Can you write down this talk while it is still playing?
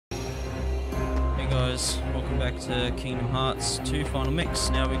guys, welcome back to Kingdom Hearts 2 Final Mix.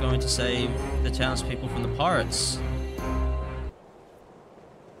 Now we're going to save the townspeople from the pirates.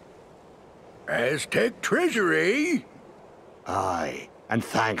 Aztec treasury? Aye, and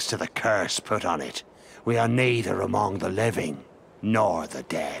thanks to the curse put on it, we are neither among the living nor the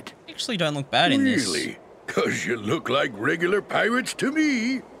dead. You actually don't look bad in this. Really? 'Cause you look like regular pirates to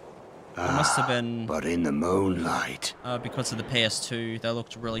me. It must have been... But in the moonlight... because of the PS2, they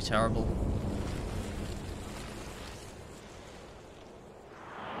looked really terrible.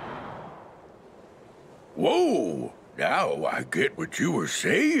 Whoa! Now I get what you were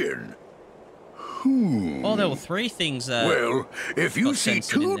saying. Oh, there were 3 things that... Well, if you got see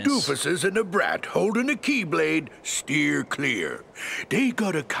censored 2 in this. doofuses and a brat holding a keyblade, steer clear. They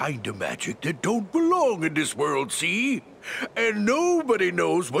got a kind of magic that don't belong in this world, see? And nobody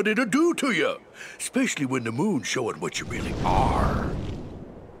knows what it'll do to you, especially when the moon's showing what you really are.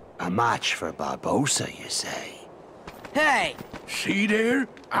 A match for Barbossa, you say? Hey! See there?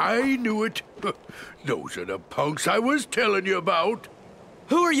 I knew it. Those are the punks I was telling you about.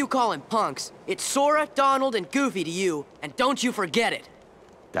 Who are you calling punks? It's Sora, Donald, and Goofy to you, and don't you forget it.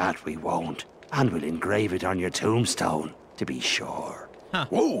 That we won't. And we'll engrave it on your tombstone, to be sure. Huh.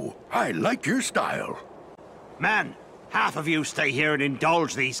 Whoa, I like your style. Man, half of you stay here and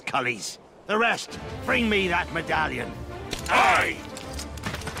indulge these cullies. The rest, bring me that medallion. Aye!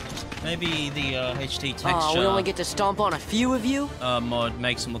 Maybe the HD texture Aw, we only get to stomp on a few of you? mod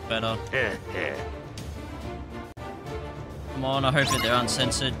makes them look better. Come on, I hope that they're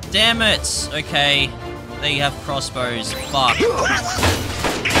uncensored. Damn it! Okay, they have crossbows. Fuck.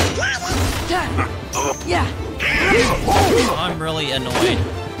 Yeah. I'm really annoyed.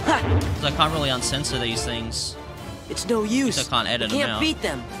 Because I can't really uncensor these things. It's no use. I can't edit You them can't out. beat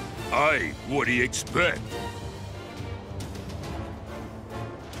them. Aye, what do you expect?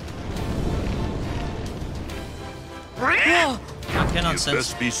 Whoa. I can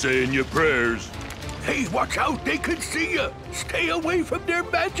uncensor. be saying your prayers. Hey, watch out, they can see you. Stay away from their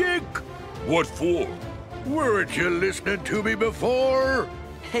magic. What for? Weren't you listening to me before?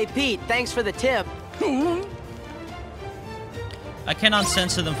 Hey, Pete, thanks for the tip. I can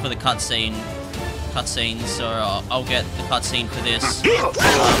uncensor them for the cutscenes, so I'll get the cutscene for this.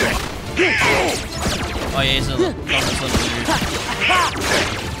 Oh yeah, here's a little move.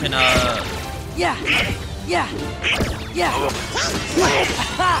 You can Yeah. Yeah. Yeah.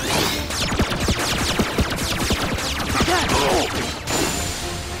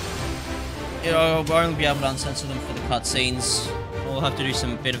 you know, I'll only be able to uncensor them for the cutscenes. We'll have to do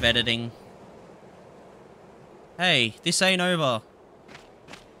some bit of editing. Hey, this ain't over.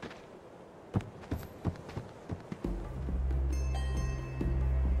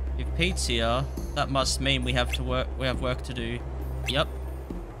 If Pete's here, that must mean we have work to do. Yep.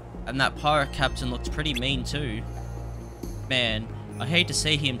 And that pirate captain looks pretty mean too. Man, I hate to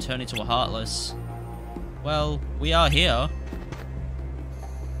see him turn into a Heartless. Well, we are here.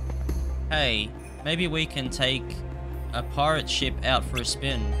 Hey, maybe we can take a pirate ship out for a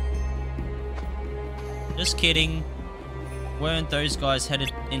spin. Just kidding. Weren't those guys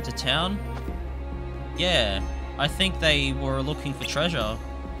headed into town? Yeah, I think they were looking for treasure.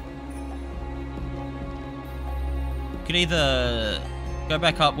 Could either go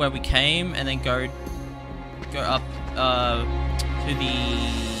back up where we came and then go up to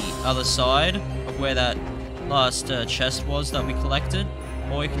the other side of where that last chest was that we collected,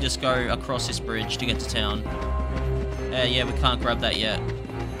 or we can just go across this bridge to get to town. Yeah, we can't grab that yet.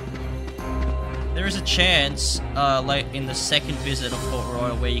 There is a chance late in the second visit of Port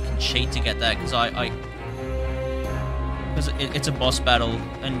Royal where you can cheat to get that, because it's a boss battle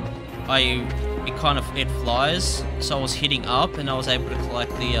and it flies, so I was hitting up and I was able to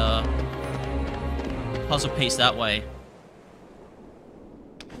collect the puzzle piece that way.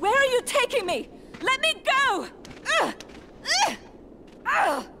 Where are you taking me? Let me go! Ugh! Ugh!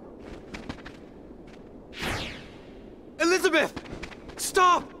 Ugh! Elizabeth!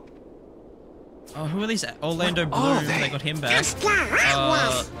 Stop! Oh, who are these? Orlando Bloom, they got him back. I can't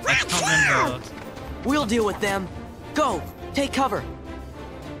remember. We'll deal with them. Go, take cover.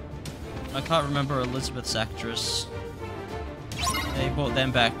 I can't remember Elizabeth's actress. They brought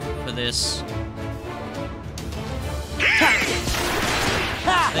them back for this.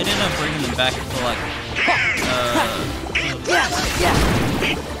 They didn't end up bringing them back for like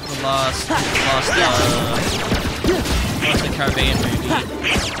the last the Caribbean movie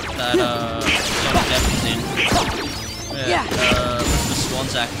that Johnny Depp was in. Elizabeth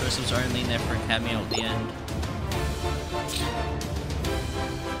Swann's actress was only in there for a cameo at the end.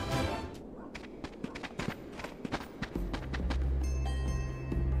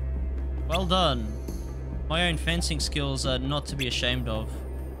 Well done. My own fencing skills are not to be ashamed of,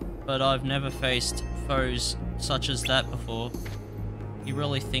 but I've never faced foes such as that before. You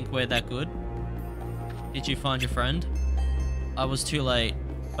really think we're that good? Did you find your friend? I was too late,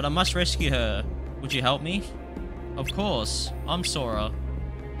 but I must rescue her. Would you help me? Of course, I'm Sora.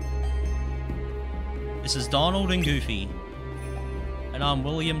 This is Donald and Goofy. And I'm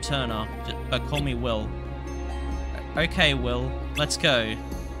William Turner, but call me Will. Okay, Will, let's go.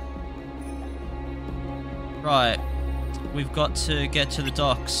 Right, we've got to get to the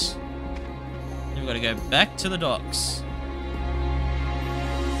docks. We've got to go back to the docks.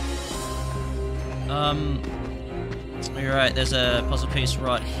 You're right, there's a puzzle piece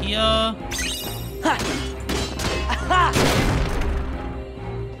right here. You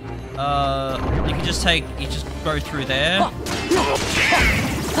can just go through there. You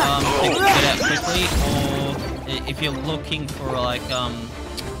can get out quickly, or if you're looking for like,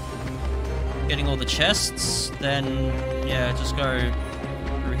 getting all the chests, then, yeah, just go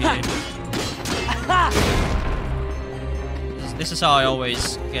through here. This is how I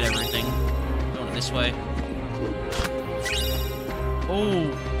always get everything. Doing it this way.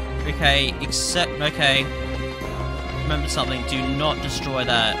 Oh, okay, okay. Remember something, do not destroy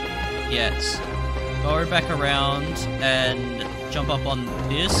that yet. Go back around and jump up on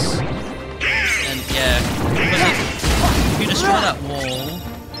this. And yeah, because if you destroy that wall,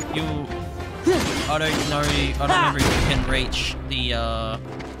 I don't remember if you can reach the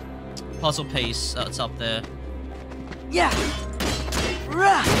puzzle piece that's up there. Yeah.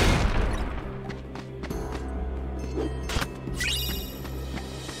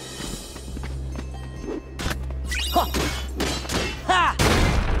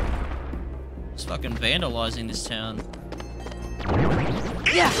 It's fucking vandalizing this town.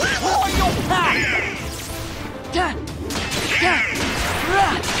 Yeah.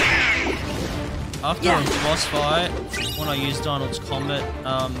 After a boss fight, when I use Donald's combat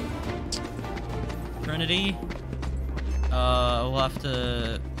Trinity, you have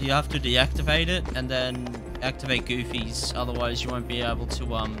to deactivate it and then activate Goofy's, otherwise you won't be able to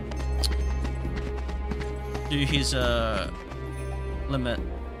do his limit.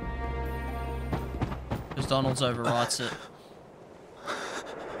 Because Donald's overwrites it.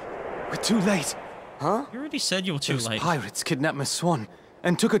 We're too late. Huh? You already said you were too Those late. pirates kidnapped Miss Swan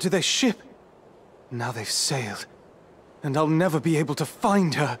and took her to their ship. Now they've sailed, and I'll never be able to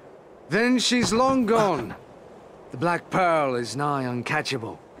find her. Then she's long gone. The Black Pearl is nigh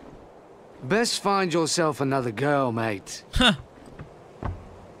uncatchable. Best find yourself another girl, mate. Huh.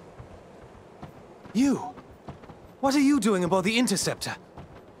 You? What are you doing aboard the Interceptor?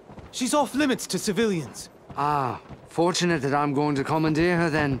 She's off limits to civilians. Ah, fortunate that I'm going to commandeer her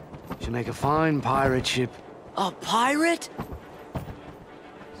then. She'll make a fine pirate ship. A pirate?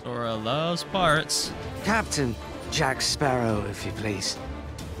 Sora loves pirates. Captain Jack Sparrow, if you please.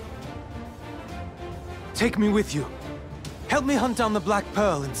 Take me with you. Help me hunt down the Black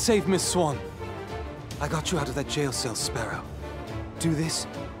Pearl and save Miss Swan. I got you out of that jail cell, Sparrow. Do this,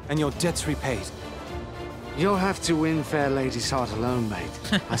 and your debt's repaid. You'll have to win fair lady's heart alone,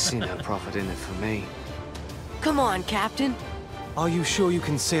 mate. I see no profit in it for me. Come on, Captain. Are you sure you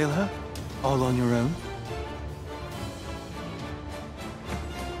can sail her? All on your own?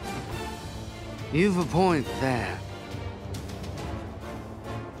 You've a point there.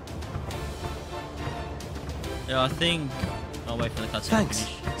 Yeah, I think I'll wait for the cutscene to Thanks,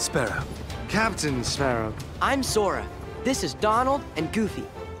 finish. Sparrow. Captain Sparrow. I'm Sora. This is Donald and Goofy.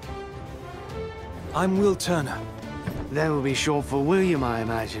 I'm Will Turner. That will be short for William, I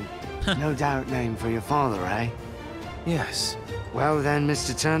imagine. No doubt name for your father, eh? Yes. Well then,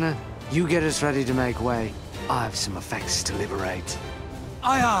 Mr. Turner, you get us ready to make way. I have some effects to liberate.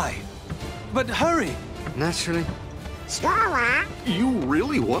 Aye, aye. But hurry! Naturally. Sora? You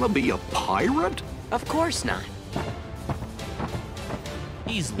really want to be a pirate? Of course not.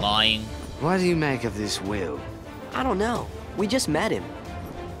 He's lying. What do you make of this Will? I don't know. We just met him.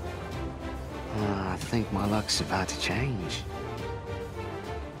 I think my luck's about to change.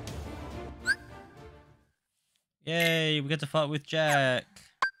 Yay, we get to fight with Jack.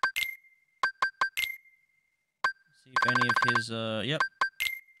 See if any of his, yep.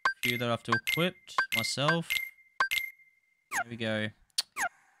 A few that I have to equip myself. There we go.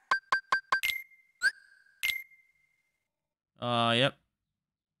 Yep.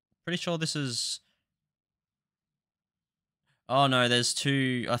 Pretty sure this is... Oh no, there's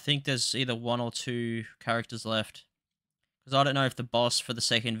two. I think there's either one or two characters left. Because I don't know if the boss for the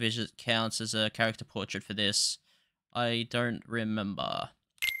second visit counts as a character portrait for this. I don't remember.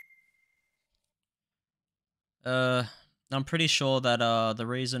 I'm pretty sure that the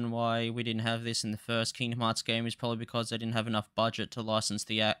reason why we didn't have this in the first Kingdom Hearts game is probably because they didn't have enough budget to license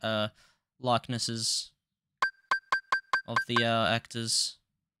the likenesses of the actors.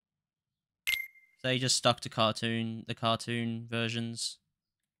 They just stuck to the cartoon versions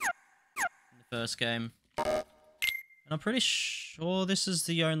in the first game. And I'm pretty sure this is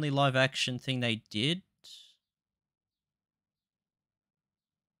the only live action thing they did.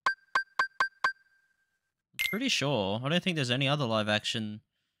 Pretty sure. I don't think there's any other live action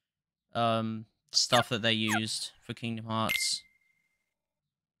stuff that they used for Kingdom Hearts.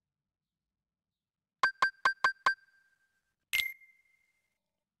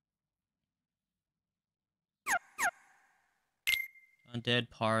 Undead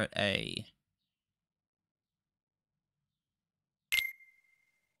Pirate A.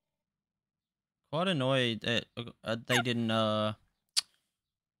 Quite annoyed that they didn't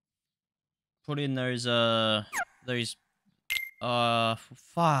put in those fuck. I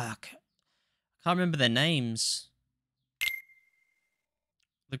can't remember their names.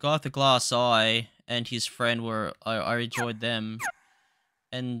 The guy with the glass eye and his friend were, I enjoyed them.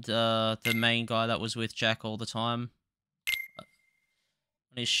 And the main guy that was with Jack all the time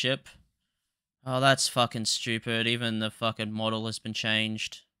on his ship. Oh, that's fucking stupid. Even the fucking model has been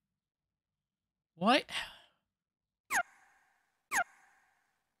changed. What?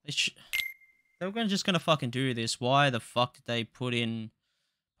 They were just gonna fucking do this. Why the fuck did they put in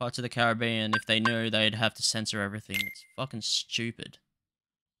Parts of the Caribbean if they knew they'd have to censor everything? It's fucking stupid.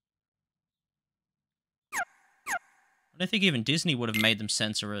 I don't think even Disney would have made them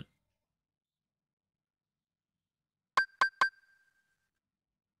censor it.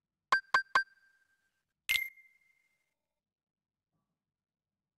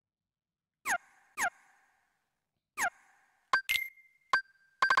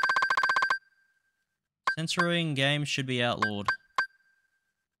 Censoring games should be outlawed.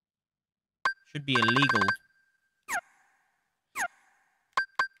 Should be illegal.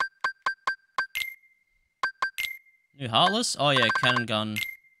 New Heartless? Oh yeah, cannon gun.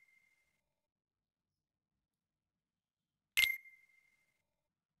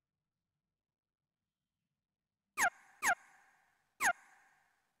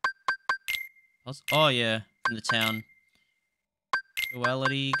 Oh yeah, in the town.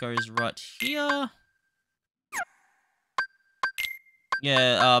 Duality goes right here.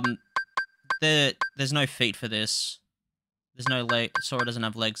 Yeah, there's no feet for this. There's no leg. Sora doesn't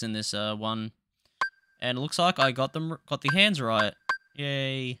have legs in this one. And it looks like I got the hands right.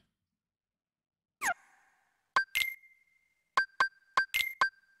 Yay.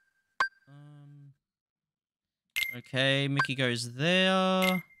 Okay, Mickey goes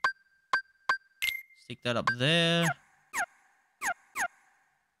there. Stick that up there.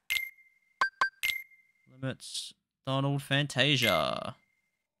 Limits Donald Fantasia.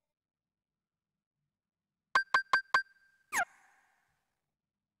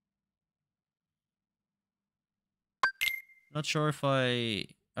 Not sure if I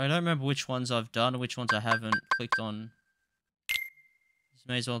don't remember which ones I've done, which ones I haven't clicked on. Just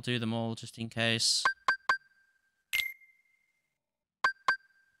may as well do them all just in case.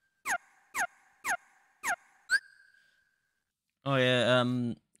 Oh yeah,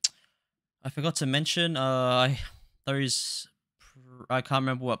 I forgot to mention, I can't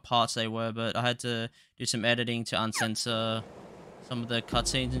remember what parts they were, but I had to do some editing to uncensor some of the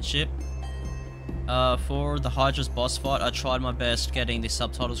cutscenes and shit. For the Hydra's boss fight, I tried my best getting the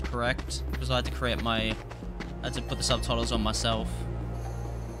subtitles correct, because I had to put the subtitles on myself.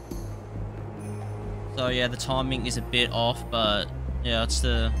 So yeah, the timing is a bit off, but yeah, it's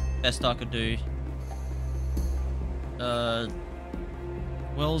the best I could do.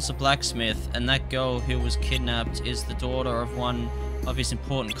 Will's a blacksmith, and that girl who was kidnapped is the daughter of one of his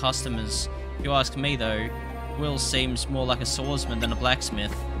important customers. If you ask me though, Will seems more like a swordsman than a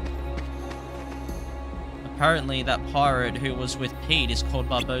blacksmith. Apparently that pirate who was with Pete is called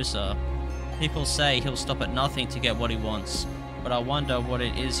Barbossa. People say he'll stop at nothing to get what he wants, but I wonder what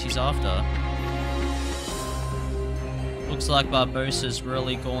it is he's after. Looks like Barbossa's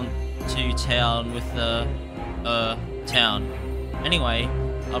really gone to town with the, town. Anyway,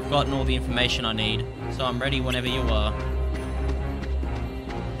 I've gotten all the information I need, so I'm ready whenever you are.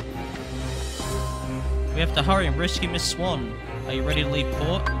 We have to hurry and rescue Miss Swan. Are you ready to leave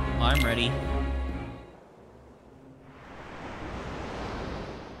port? I'm ready.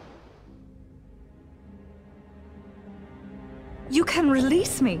 You can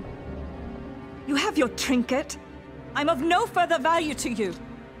release me. You have your trinket. I'm of no further value to you.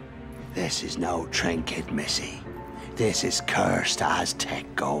 This is no trinket, Missy. This is cursed Aztec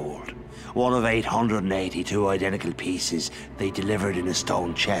gold. one of 882 identical pieces they delivered in a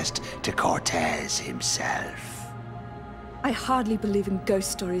stone chest to Cortez himself. I hardly believe in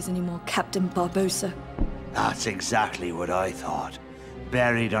ghost stories anymore, Captain Barbosa. That's exactly what I thought.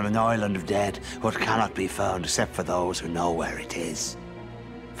 Buried on an island of dead, what cannot be found except for those who know where it is.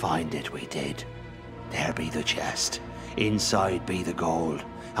 Find it we did. There be the chest. Inside be the gold.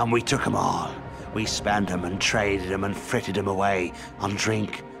 And we took 'em all. We spent 'em and traded 'em and fritted 'em away on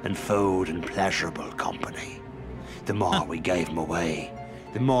drink and food and pleasurable company. The more we gave 'em away,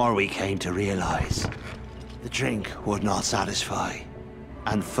 the more we came to realize the drink would not satisfy,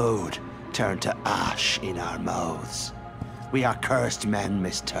 and food turned to ash in our mouths. We are cursed men,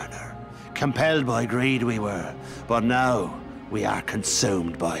 Miss Turner. Compelled by greed we were, but now we are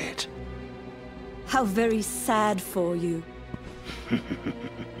consumed by it. How very sad for you.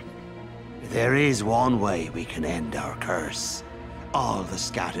 There is one way we can end our curse. All the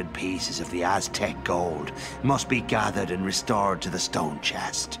scattered pieces of the Aztec gold must be gathered and restored to the stone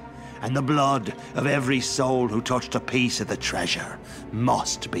chest. And the blood of every soul who touched a piece of the treasure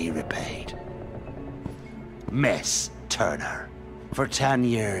must be repaid. Miss Turner, for 10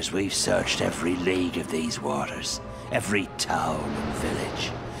 years we've searched every league of these waters, every town and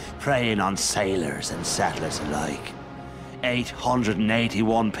village, preying on sailors and settlers alike.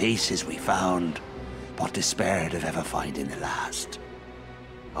 881 pieces we found, but despaired of ever finding the last.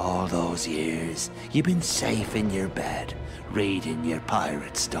 All those years, you've been safe in your bed, reading your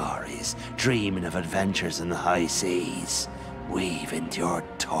pirate stories, dreaming of adventures in the high seas. We've endured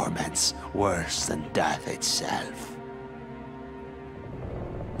torments worse than death itself.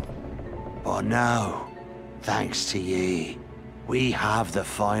 But now, thanks to ye, we have the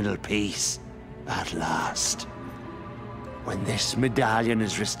final piece at last. When this medallion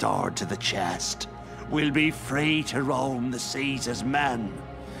is restored to the chest, we'll be free to roam the seas as men.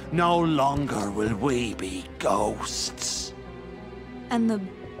 No longer will we be ghosts. And the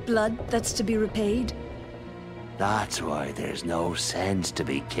blood that's to be repaid? That's why there's no sense to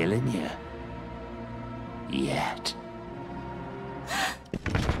be killing you. Yet.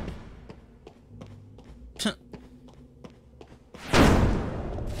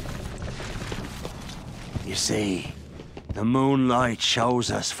 You see, the moonlight shows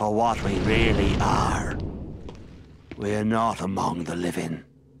us for what we really are. We're not among the living,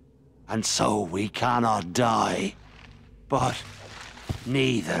 and so we cannot die. But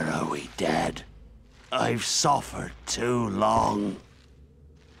neither are we dead. I've suffered too long.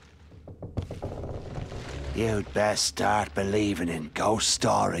 You'd best start believing in ghost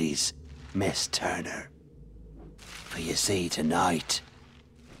stories, Miss Turner. For you see, tonight,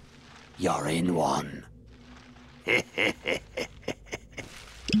 you're in one.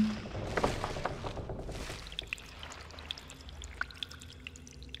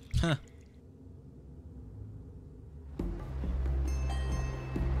 Huh.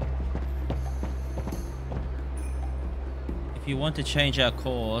 If you want to change our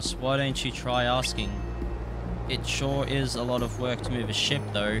course, why don't you try asking? It sure is a lot of work to move a ship,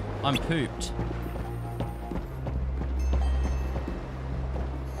 though. I'm pooped.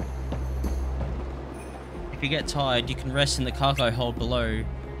 If you get tired, you can rest in the cargo hold below.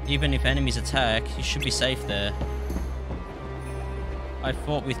 Even if enemies attack, you should be safe there. I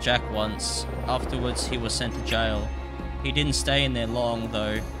fought with Jack once. Afterwards, he was sent to jail. He didn't stay in there long,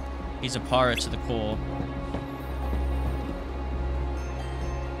 though. He's a pirate to the core.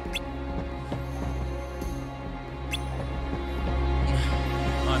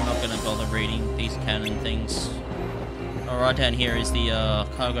 I'm not gonna bother reading these canon things. Oh, right down here is the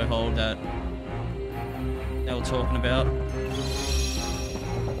cargo hold that they were talking about.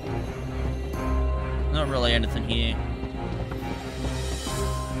 Not really anything here.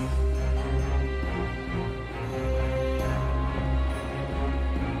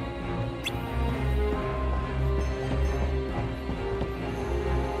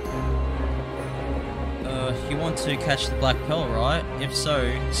 You want to catch the Black Pearl, right? If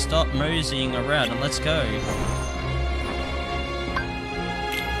so, stop moseying around and let's go.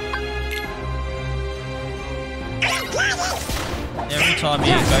 Every time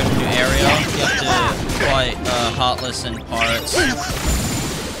you go to a new area, you have to fight Heartless and pirates.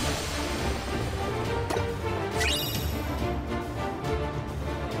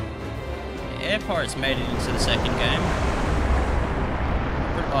 Air Pirates made it into the second game.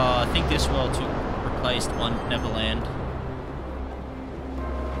 I think this world replaced one Neverland.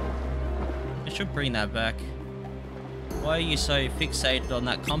 I should bring that back. Why are you so fixated on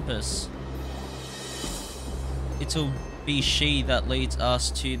that compass? It'll be she that leads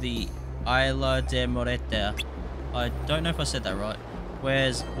us to the Isla de Morete. I don't know if I said that right.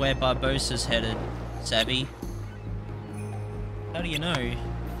 where Barbossa's headed, Sabby. How do you know?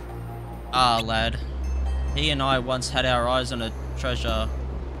 Ah, lad. He and I once had our eyes on a treasure,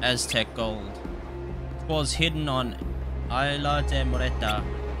 Aztec gold. It was hidden on Isla de Moreta.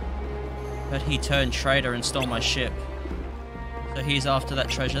 But he turned traitor and stole my ship. So he's after that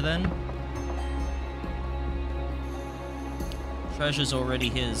treasure then? Treasure's already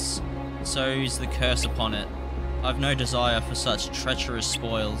his, so's the curse upon it. I've no desire for such treacherous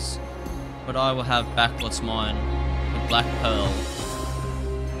spoils, but I will have back what's mine, the Black Pearl.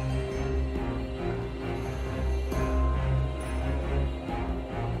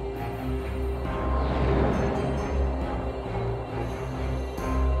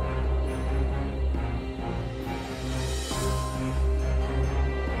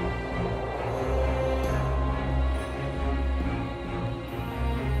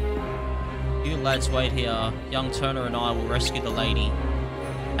 Lads, wait here. Young Turner and I will rescue the lady.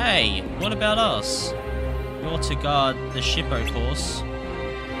 Hey, what about us? You're to guard the ship, of course.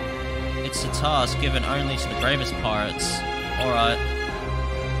 It's a task given only to the bravest pirates. Alright.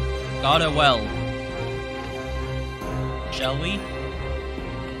 Guard her well. Shall we?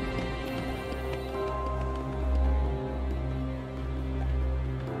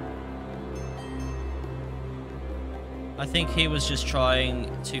 I think he was just trying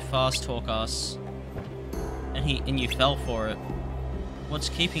to fast talk us, and you fell for it. What's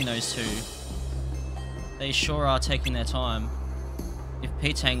keeping those two? They sure are taking their time. If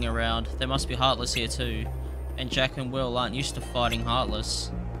Pete's hanging around, they must be heartless here too, and Jack and Will aren't used to fighting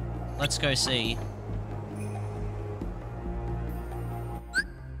heartless. Let's go see.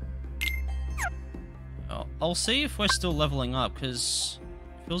 I'll see if we're still leveling up, because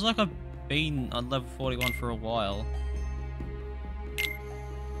it feels like I've been on level 41 for a while.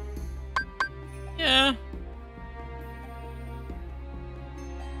 Yeah.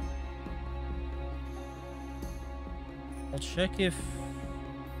 I'll check if...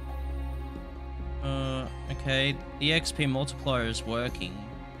 okay, the XP multiplier is working.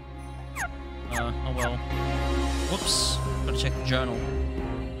 Oh well. Whoops, gotta check the journal.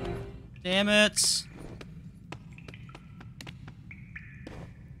 Damn it!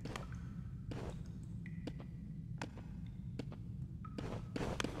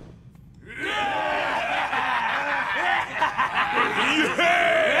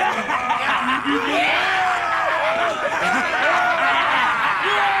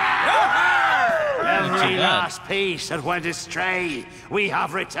 Every last piece that went astray, we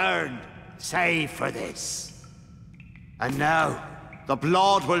have returned, save for this. And now, the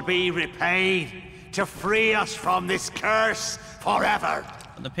blood will be repaid to free us from this curse forever.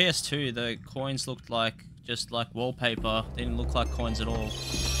 On the PS2, the coins looked like just like wallpaper. They didn't look like coins at all.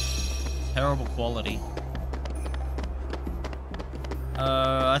 Terrible quality.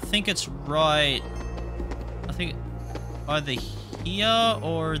 I think it's right. I think either here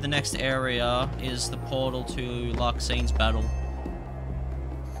or the next area is the portal to Larxine's battle.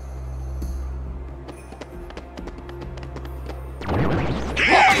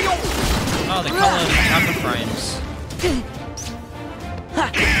 Oh, the colored camera frames.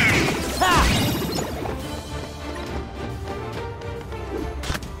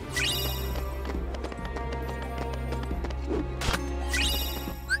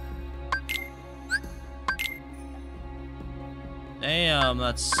 Damn,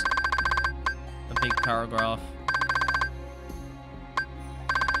 that's a big paragraph.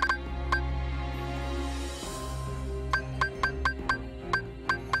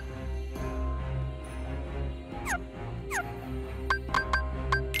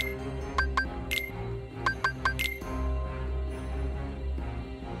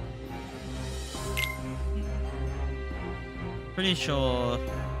 Pretty sure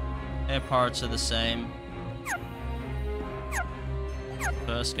air parts are the same.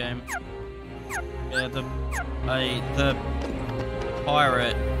 First game. Yeah, the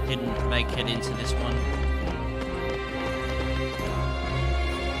pirate didn't make it into this one.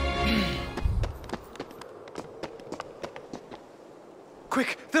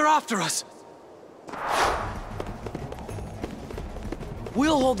 Quick, they're after us!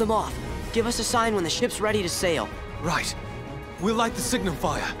 We'll hold them off. Give us a sign when the ship's ready to sail. Right. We'll light the signal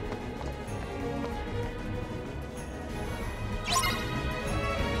fire.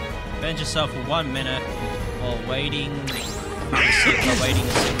 Bend yourself for 1 minute while waiting. Waiting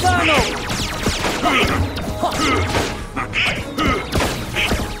a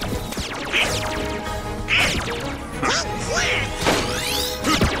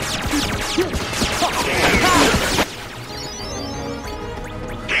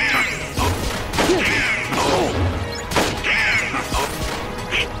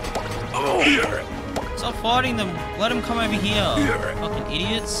fighting them. Let them come over here. Fucking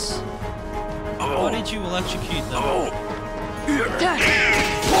idiots. Why did you electrocute them?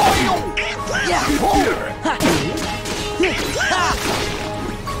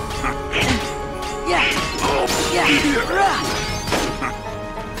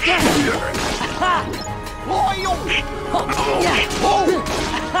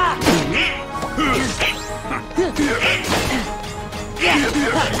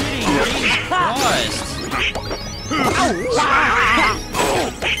 Christ.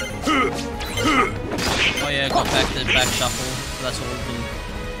 Oh yeah, got back to back shuffle. So that's all we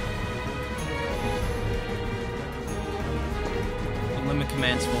can. Limit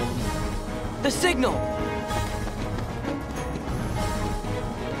commands for them. The signal!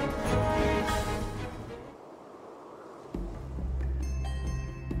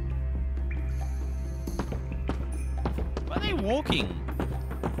 Why are they walking?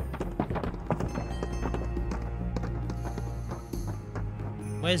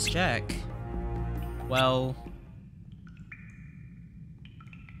 Where's Jack? Well...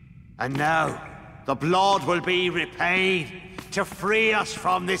 And now, the blood will be repaid to free us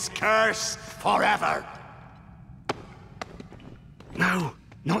from this curse forever. No,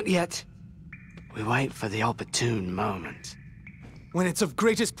 not yet. We wait for the opportune moment. When it's of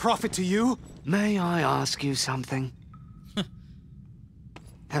greatest profit to you? May I ask you something?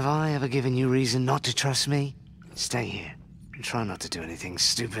 Have I ever given you reason not to trust me? Stay here and try not to do anything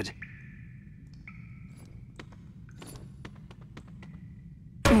stupid.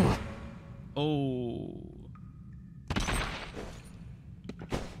 Oh.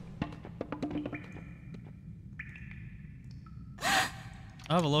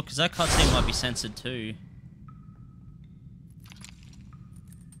 I'll have a look, because that cutscene might be censored too.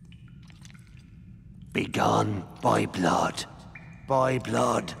 Begun by blood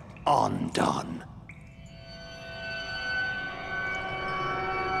undone.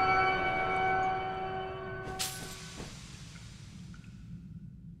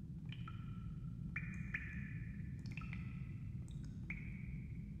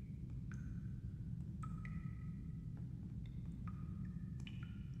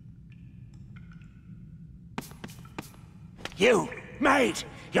 You, maid!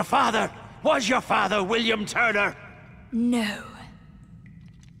 Your father! Was your father William Turner? No.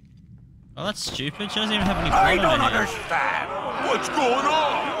 Oh, that's stupid. She doesn't even have any I blood don't on her. understand. What's going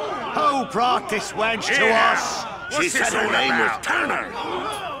on? Who brought this wench to us? She said her name was Turner.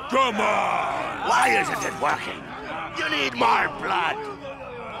 Come on! Why isn't it working? You need more blood.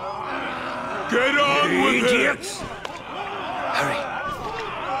 Get on with Idiots. Hurry.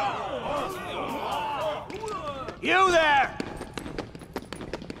 You there!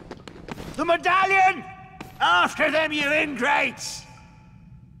 The medallion! After them, you ingrates!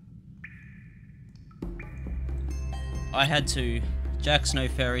 I had to. Jack's no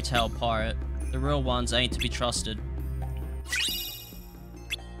fairy tale pirate. The real ones ain't to be trusted.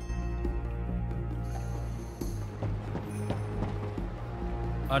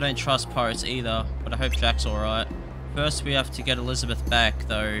 I don't trust pirates either, but I hope Jack's alright. First we have to get Elizabeth back,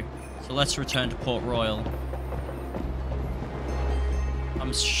 though, so let's return to Port Royal.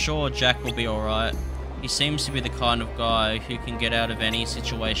 I'm sure Jack will be alright. He seems to be the kind of guy who can get out of any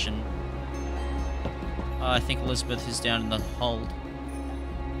situation. I think Elizabeth is down in the hold.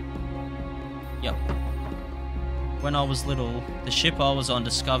 Yep. When I was little, the ship I was on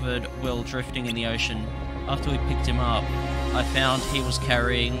discovered Will drifting in the ocean. After we picked him up, I found he was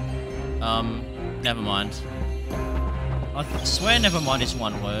carrying... never mind. I swear never mind is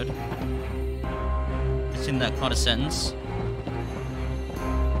one word. It's in that kind of sentence.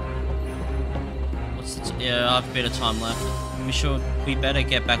 Yeah, I have a bit of time left. We better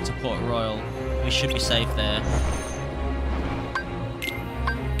get back to Port Royal. We should be safe there.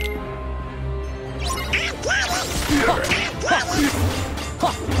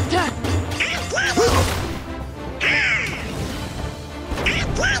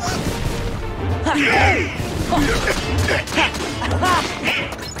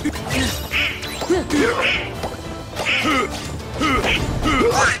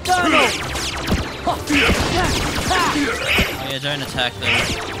 Oh yeah, don't attack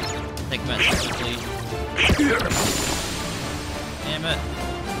those. Take them out quickly. Damn it.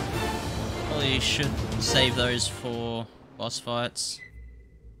 Probably should save those for boss fights.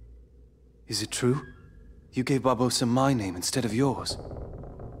 Is it true? You gave Barbossa my name instead of yours.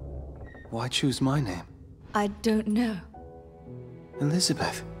 Why choose my name? I don't know.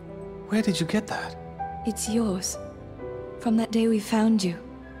 Elizabeth, where did you get that? It's yours. From that day we found you.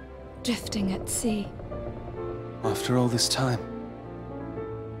 Drifting at sea. After all this time,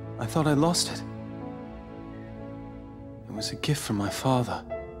 I thought I lost it. was a gift from my father.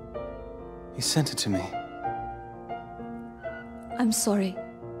 He sent it to me. I'm sorry.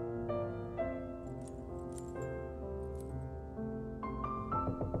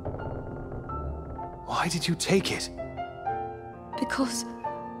 Why did you take it? Because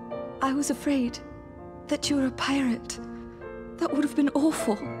I was afraid that you were a pirate. That would have been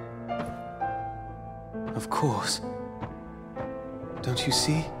awful. Of course. Don't you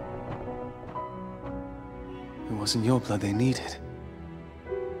see? It wasn't your blood they needed.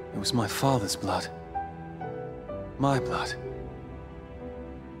 It was my father's blood. My blood.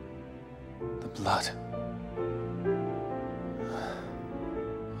 The blood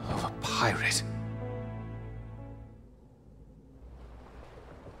of a pirate.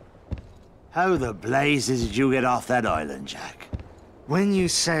 How the blazes did you get off that island, Jack? When you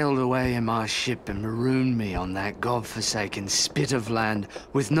sailed away in my ship and marooned me on that godforsaken spit of land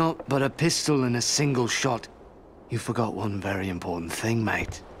with naught but a pistol and a single shot, you forgot one very important thing,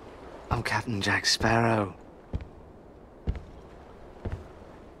 mate. I'm Captain Jack Sparrow.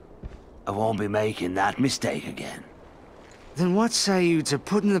 I won't be making that mistake again. Then what say you to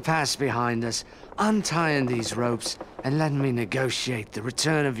putting the past behind us, untying these ropes, and letting me negotiate the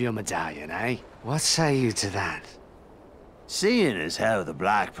return of your medallion, eh? What say you to that? Seeing as how the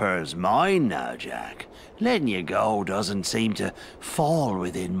Black Pearl's mine now, Jack, letting you go doesn't seem to fall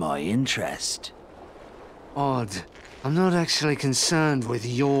within my interest. Odd. I'm not actually concerned with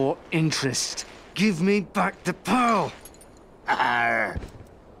your interest. Give me back the pearl! Arr.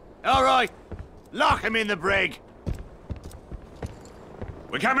 All right, lock him in the brig.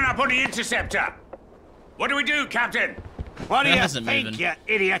 We're coming up on the interceptor. What do we do, Captain? What do you hasn't think, moving. you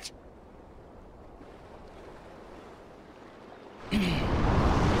idiot?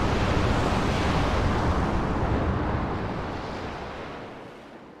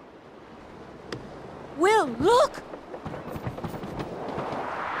 Will, look!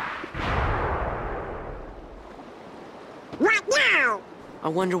 What now? I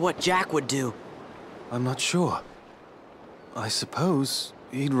wonder what Jack would do. I'm not sure. I suppose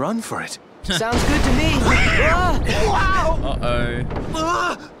he'd run for it. Sounds good to me.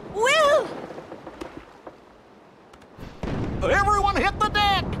 Uh-oh. Will! Everyone hit the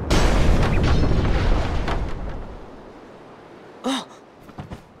deck!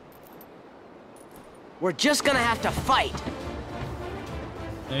 We're just gonna have to fight.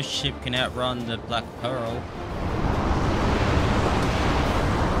 No ship can outrun the Black Pearl.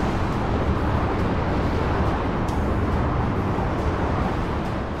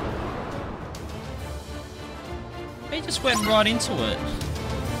 They just went right into it.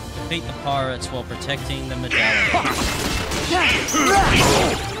 Defeat the pirates while protecting the medallion.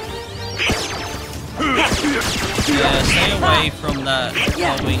 Yeah, stay away from that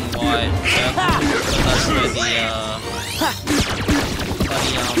glowing white circle, because that's where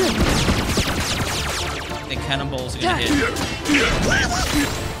the cannonballs are gonna hit.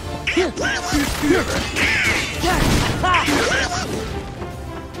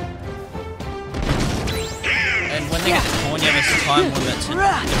 And when they get the coin, you have a time limit to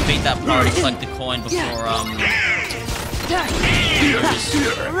defeat that pirate to collect the coin before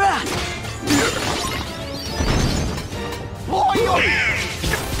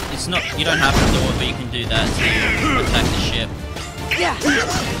it's not, you don't have to do it, but you can do that to attack the ship.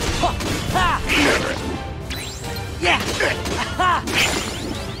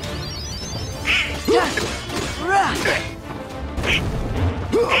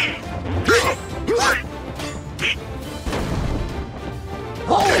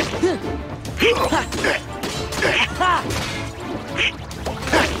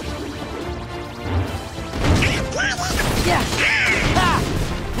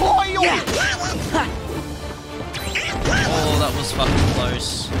 Oh, that was fucking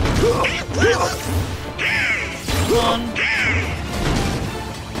close. Come on.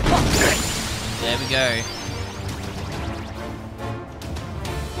 There we go.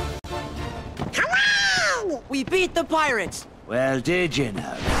 We beat the pirates! Well, did you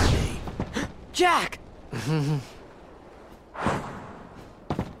now, Daddy? Jack!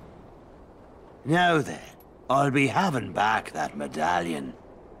 Now then, I'll be having back that medallion.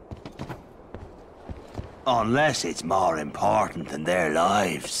 Unless it's more important than their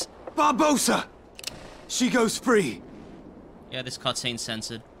lives. Barbosa! She goes free. Yeah, this cutscene's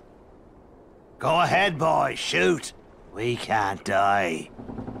censored. Go ahead, boy, shoot. We can't die.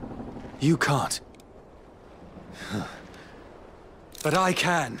 You can't. But I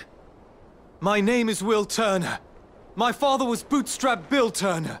can. My name is Will Turner. My father was Bootstrap Bill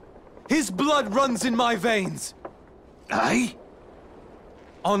Turner. His blood runs in my veins. Aye?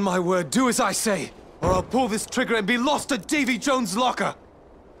 On my word, do as I say. or I'll pull this trigger and be lost at Davy Jones' locker!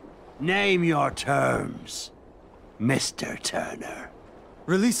 Name your terms, Mr. Turner.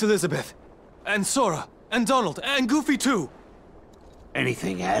 Release Elizabeth, and Sora, and Donald, and Goofy too!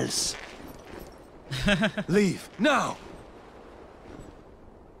 Anything else? Leave, now!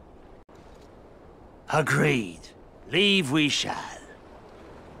 Agreed. Leave we shall.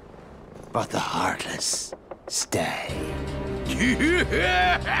 But the Heartless stay.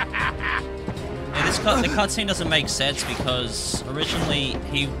 Yeah, the cutscene doesn't make sense because originally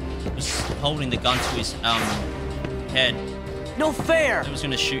he was holding the gun to his head. No fair! He was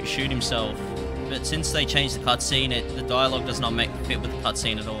going to shoot himself. But since they changed the cutscene, the dialogue does not fit with the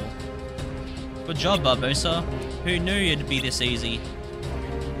cutscene at all. Good job, Barbossa. Who knew it'd be this easy?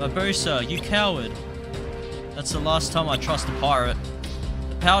 Barbossa, you coward. That's the last time I trust a pirate.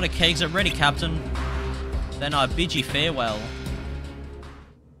 The powder kegs are ready, Captain. Then I bid you farewell.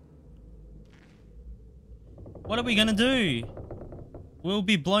 What are we gonna do? We'll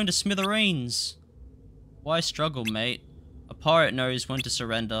be blown to smithereens. Why struggle, mate? A pirate knows when to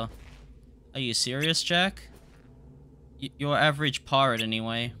surrender. Are you serious, Jack? You're average pirate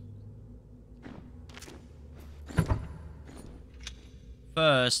anyway.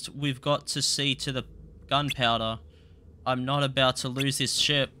 First, we've got to see to the gunpowder. I'm not about to lose this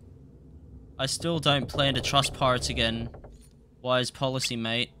ship. I still don't plan to trust pirates again. Wise policy,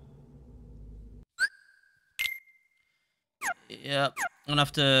 mate. Yep, I'm gonna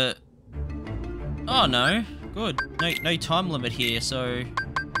have to... Oh no, good. No time limit here, so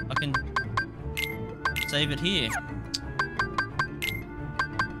I can save it here.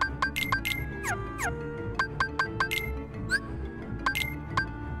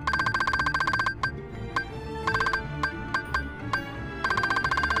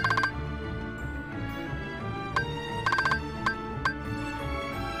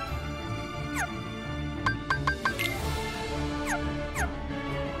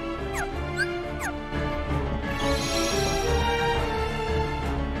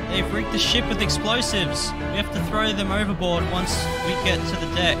 They've rigged the ship with explosives. We have to throw them overboard once we get to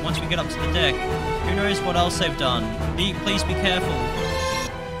the deck. Once we get up to the deck. Who knows what else they've done? Please be careful.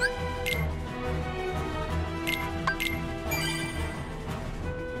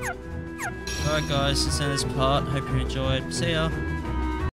 Alright guys, that's the end of this part. Hope you enjoyed. See ya.